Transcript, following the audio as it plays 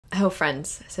Hello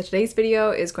friends, so today's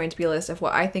video is going to be a list of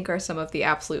what I think are some of the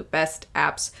absolute best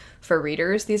apps for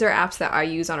readers. These are apps that I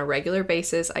use on a regular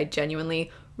basis. I genuinely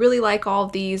really like all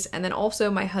of these, and then also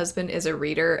my husband is a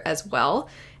reader as well,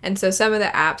 and so some of the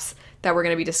apps that we're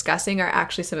going to be discussing are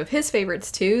actually some of his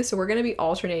favorites too, so we're going to be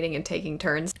alternating and taking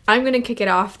turns. I'm going to kick it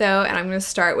off though, and I'm going to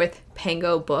start with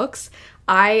Pangobooks.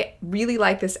 I really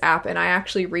like this app, and I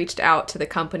actually reached out to the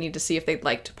company to see if they'd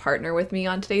like to partner with me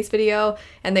on today's video,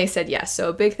 and they said yes. So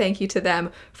a big thank you to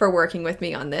them for working with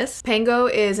me on this. Pango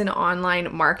is an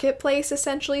online marketplace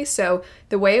essentially. So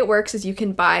the way it works is you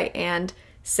can buy and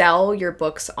sell your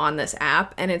books on this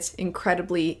app, and it's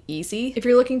incredibly easy. If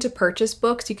you're looking to purchase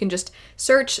books, you can just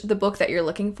search the book that you're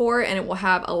looking for, and it will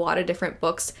have a lot of different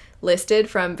books listed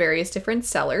from various different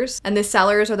sellers, and the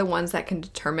sellers are the ones that can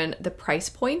determine the price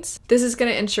points. This is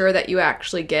going to ensure that you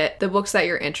actually get the books that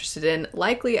you're interested in,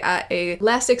 likely at a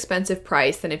less expensive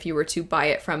price than if you were to buy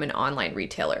it from an online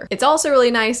retailer. It's also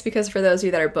really nice because for those of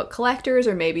you that are book collectors,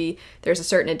 or maybe there's a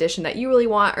certain edition that you really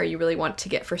want or you really want to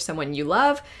get for someone you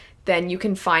love, then you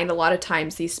can find a lot of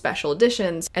times these special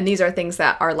editions, and these are things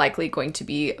that are likely going to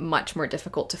be much more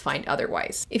difficult to find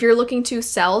otherwise. If you're looking to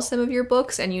sell some of your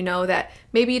books and you know that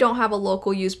maybe you don't have a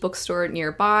local used bookstore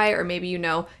nearby, or maybe you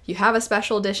know you have a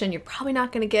special edition, you're probably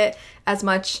not going to get as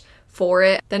much for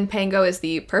it, then Pango is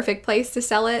the perfect place to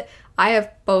sell it. I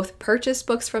have both purchased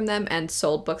books from them and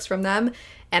sold books from them,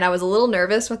 and I was a little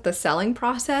nervous with the selling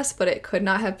process, but it could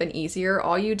not have been easier.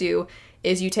 All you do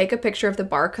is you take a picture of the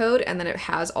barcode, and then it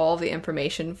has all the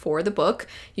information for the book.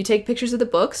 You take pictures of the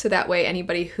book so that way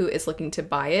anybody who is looking to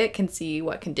buy it can see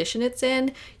what condition it's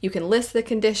in. You can list the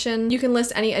condition. You can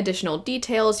list any additional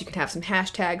details. You can have some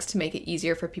hashtags to make it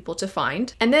easier for people to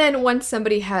find. And then once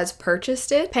somebody has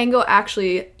purchased it, Pango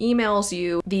actually emails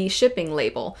you the shipping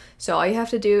label. So all you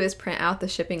have to do is print out the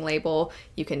shipping label.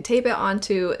 You can tape it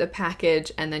onto the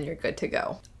package, and then you're good to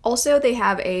go. Also, they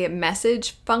have a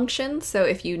message function, so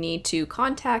if you need to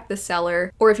contact the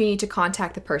seller or if you need to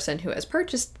contact the person who has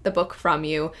purchased the book from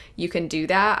you, you can do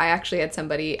that. I actually had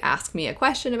somebody ask me a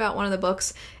question about one of the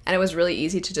books, and it was really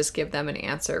easy to just give them an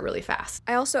answer really fast.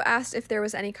 I also asked if there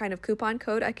was any kind of coupon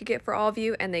code I could get for all of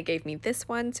you, and they gave me this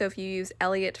one. So if you use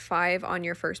Elliot5 on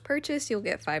your first purchase, you'll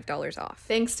get $5 off.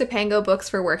 Thanks to Pangobooks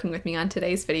for working with me on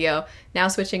today's video. Now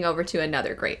switching over to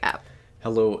another great app.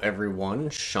 Hello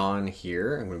everyone, Sean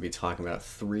here. I'm going to be talking about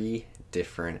 3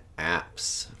 different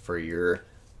apps for your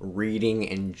reading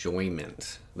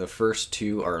enjoyment. The first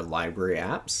 2 are library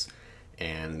apps,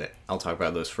 and I'll talk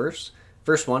about those first.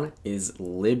 First one is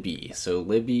Libby. So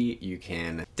Libby you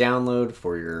can download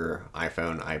for your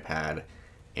iPhone, iPad,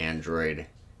 Android,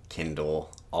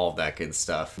 Kindle, all of that good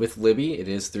stuff. With Libby, it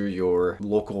is through your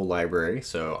local library.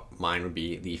 So mine would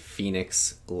be the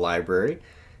Phoenix Library.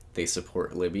 They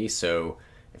support Libby, so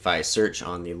if I search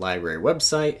on the library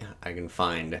website, I can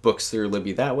find books through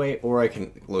Libby that way, or I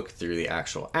can look through the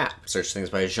actual app. Search things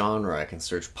by genre, I can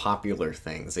search popular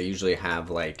things. They usually have,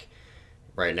 like,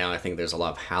 right now I think there's a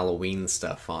lot of Halloween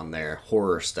stuff on there,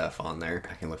 horror stuff on there.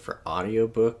 I can look for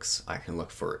audiobooks, I can look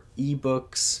for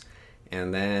ebooks,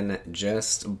 and then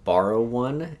just borrow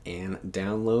one and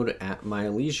download at my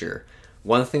leisure.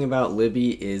 One thing about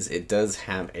Libby is it does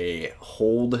have a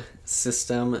hold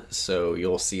system, so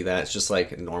you'll see that it's just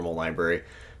like a normal library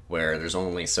where there's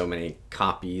only so many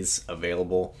copies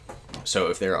available.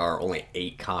 So if there are only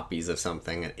 8 copies of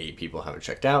something and 8 people have it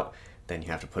checked out, then you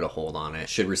have to put a hold on it. It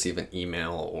should receive an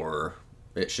email, or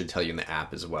it should tell you in the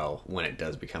app as well when it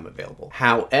does become available.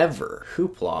 However,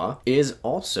 Hoopla is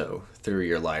also through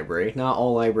your library. Not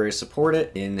all libraries support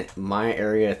it. In my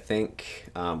area, I think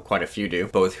quite a few do.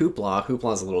 But with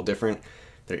Hoopla is a little different.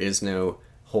 There is no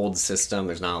hold system.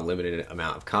 There's not a limited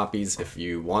amount of copies. If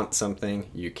you want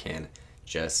something, you can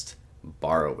just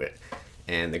borrow it.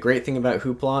 And the great thing about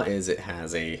Hoopla is it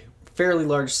has a fairly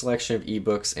large selection of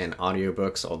ebooks and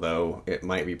audiobooks, although it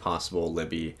might be possible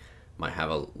Libby might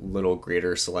have a little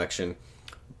greater selection.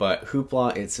 But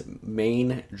Hoopla, its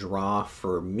main draw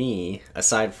for me,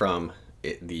 aside from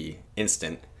the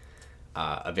instant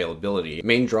availability,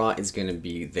 main draw is going to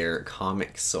be their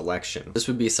comic selection. This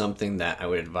would be something that I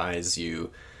would advise you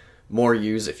more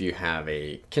use if you have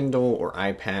a Kindle or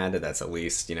iPad that's at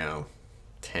least,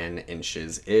 10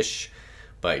 inches-ish,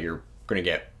 but you're going to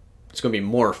get, it's going to be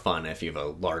more fun if you have a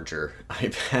larger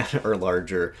iPad or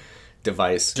larger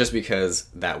device, just because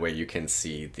that way you can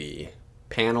see the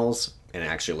panels and it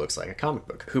actually looks like a comic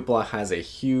book. Hoopla has a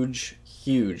huge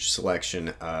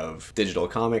selection of digital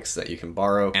comics that you can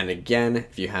borrow, and again,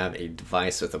 if you have a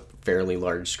device with a fairly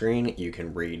large screen, you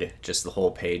can read just the whole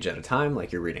page at a time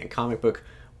like you're reading a comic book,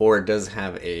 or it does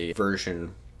have a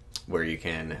version where you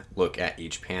can look at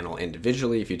each panel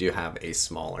individually if you do have a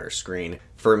smaller screen.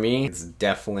 For me, it's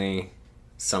definitely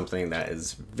something that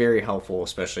is very helpful,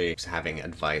 especially having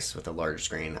advice with a large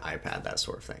screen, iPad, that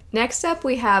sort of thing. Next up,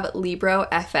 we have Libro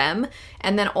FM,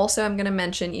 and then also I'm going to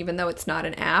mention, even though it's not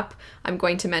an app, I'm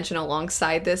going to mention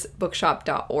alongside this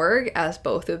bookshop.org, as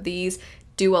both of these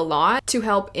do a lot to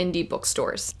help indie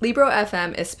bookstores. Libro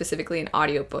FM is specifically an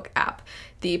audiobook app.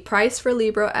 The price for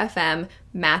Libro FM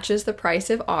matches the price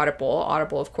of Audible,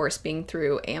 of course being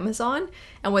through Amazon.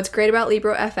 And what's great about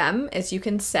Libro FM is you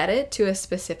can set it to a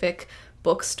specific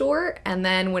bookstore, and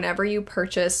then whenever you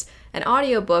purchase an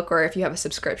audiobook or if you have a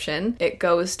subscription, it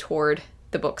goes toward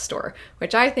the bookstore,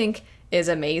 which I think is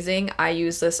amazing. I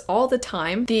use this all the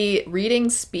time. The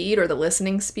reading speed, or the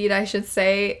listening speed I should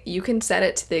say, you can set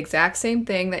it to the exact same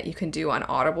thing that you can do on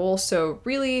Audible, so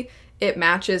really it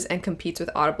matches and competes with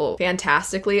Audible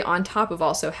fantastically, on top of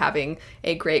also having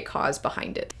a great cause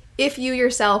behind it. If you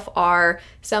yourself are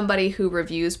somebody who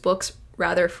reviews books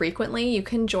rather frequently, you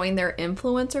can join their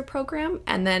influencer program,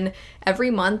 and then every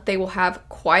month they will have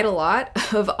quite a lot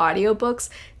of audiobooks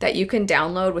that you can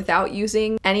download without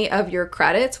using any of your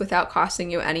credits, without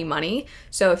costing you any money.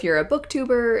 So if you're a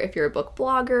booktuber, if you're a book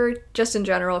blogger, just in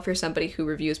general, if you're somebody who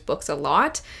reviews books a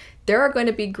lot, there are going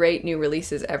to be great new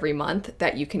releases every month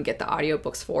that you can get the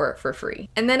audiobooks for free.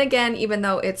 And then again, even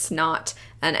though it's not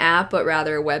an app, but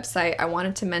rather a website, I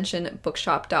wanted to mention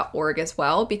bookshop.org as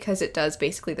well, because it does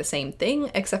basically the same thing,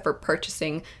 except for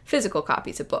purchasing physical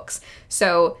copies of books.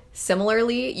 So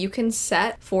similarly, you can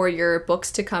set for your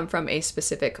books to come from a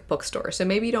specific bookstore. So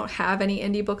maybe you don't have any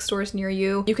indie bookstores near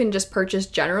you. You can just purchase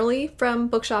generally from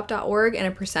bookshop.org, and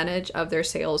a percentage of their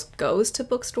sales goes to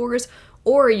bookstores,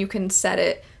 or you can set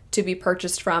it to be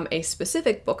purchased from a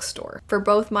specific bookstore. For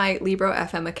both my Libro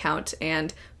FM account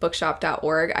and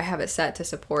bookshop.org, I have it set to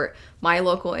support my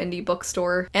local indie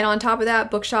bookstore. And on top of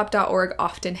that, bookshop.org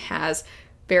often has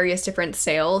various different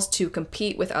sales to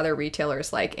compete with other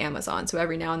retailers like Amazon. So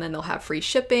every now and then they'll have free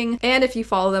shipping. And if you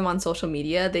follow them on social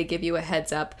media, they give you a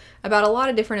heads up about a lot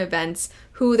of different events,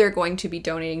 who they're going to be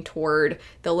donating toward.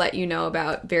 They'll let you know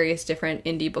about various different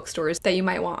indie bookstores that you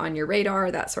might want on your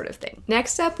radar, that sort of thing.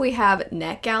 Next up, we have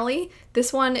NetGalley.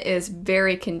 This one is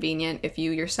very convenient if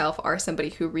you yourself are somebody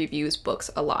who reviews books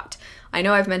a lot. I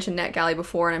know I've mentioned NetGalley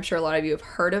before, and I'm sure a lot of you have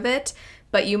heard of it,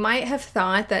 but you might have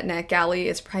thought that NetGalley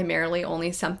is primarily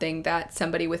only something that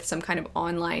somebody with some kind of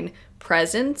online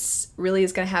presence really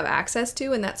is going to have access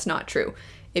to, and that's not true.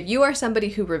 If you are somebody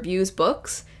who reviews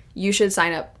books, you should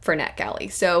sign up for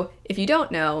NetGalley. So if you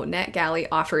don't know, NetGalley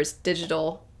offers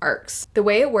digital ARCs. The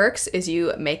way it works is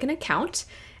you make an account,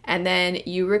 and then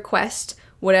you request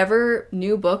whatever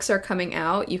new books are coming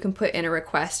out. You can put in a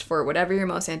request for whatever your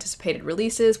most anticipated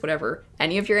release is, whatever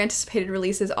any of your anticipated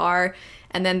releases are,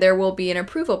 and then there will be an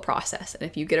approval process. And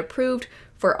if you get approved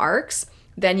for ARCs,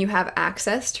 then you have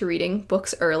access to reading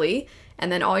books early,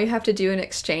 and then all you have to do in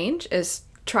exchange is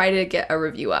try to get a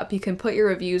review up. You can put your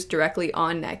reviews directly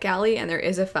on NetGalley, and there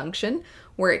is a function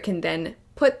where it can then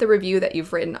put the review that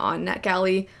you've written on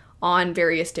NetGalley on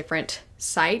various different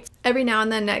sites. Every now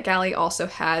and then NetGalley also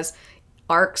has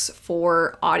ARCs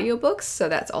for audiobooks, so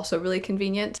that's also really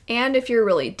convenient. And if you're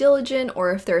really diligent,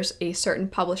 or if there's a certain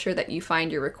publisher that you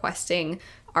find you're requesting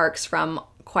ARCs from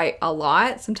quite a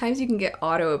lot, sometimes you can get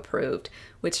auto approved,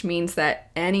 which means that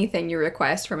anything you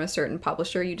request from a certain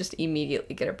publisher, you just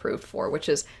immediately get approved for, which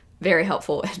is very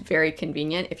helpful and very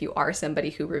convenient if you are somebody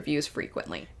who reviews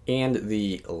frequently. And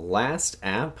the last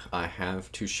app I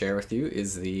have to share with you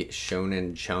is the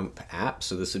Shonen Jump app.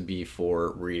 So this would be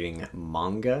for reading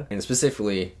manga, and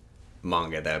specifically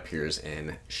manga that appears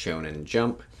in Shonen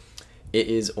Jump. It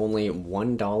is only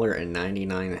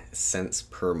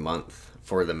 $1.99 per month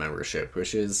for the membership,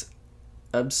 which is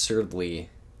absurdly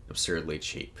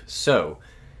cheap. So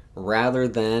rather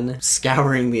than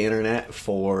scouring the internet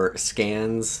for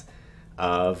scans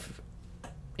of,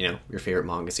 you know, your favorite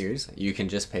manga series, you can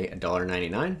just pay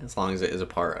 $1.99 as long as it is a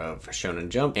part of Shonen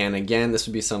Jump. And again, this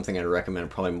would be something I'd recommend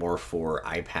probably more for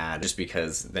iPad, just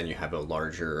because then you have a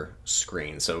larger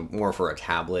screen, so more for a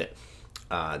tablet.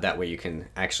 That way you can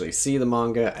actually see the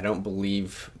manga. I don't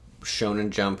believe Shonen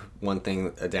Jump, one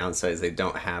thing, a downside, is they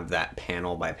don't have that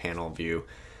panel by panel view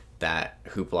that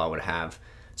Hoopla would have.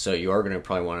 So you are going to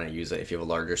probably want to use it if you have a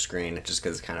larger screen, just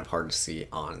because it's kind of hard to see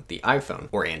on the iPhone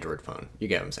or Android phone. You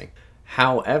get what I'm saying.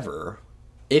 However,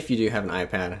 if you do have an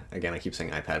iPad, again, I keep saying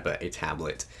iPad, but a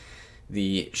tablet,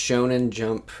 the Shonen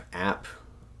Jump app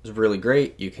is really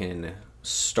great. You can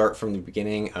start from the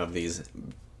beginning of these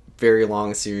very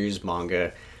long series.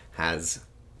 Manga has,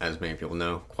 as many people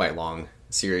know, quite long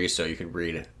series, so you could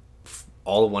read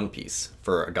all of One Piece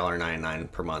for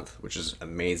 $1.99 per month, which is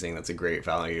amazing. That's a great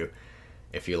value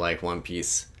if you like One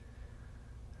Piece.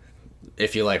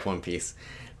 If you like One Piece.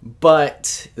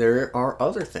 But there are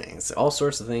other things, all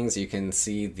sorts of things. You can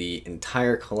see the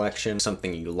entire collection.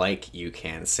 Something you like, you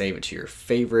can save it to your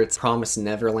favorites. Promised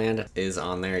Neverland is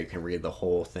on there. You can read the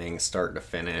whole thing start to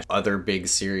finish. Other big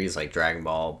series like Dragon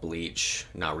Ball, Bleach,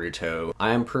 Naruto. I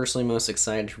am personally most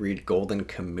excited to read Golden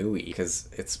Kamui because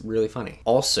it's really funny.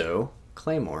 Also,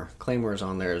 Claymore. Claymore is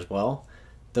on there as well.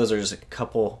 Those are just a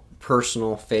couple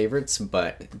personal favorites,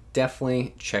 but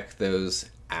definitely check those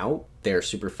out. They're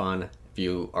super fun. If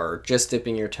you are just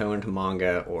dipping your toe into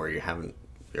manga, or you've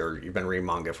been reading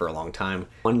manga for a long time,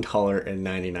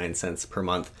 $1.99 per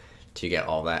month to get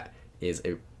all that is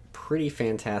a pretty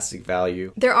fantastic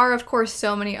value. There are, of course,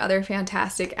 so many other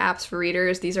fantastic apps for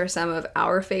readers. These are some of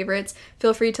our favorites.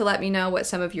 Feel free to let me know what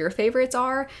some of your favorites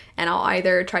are, and I'll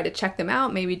either try to check them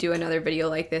out, maybe do another video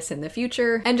like this in the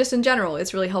future. And just in general,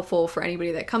 it's really helpful for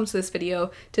anybody that comes to this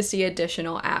video to see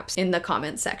additional apps in the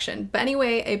comments section. But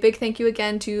anyway, a big thank you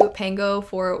again to Pango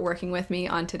for working with me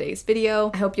on today's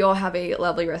video. I hope you all have a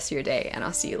lovely rest of your day, and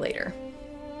I'll see you later.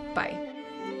 Bye.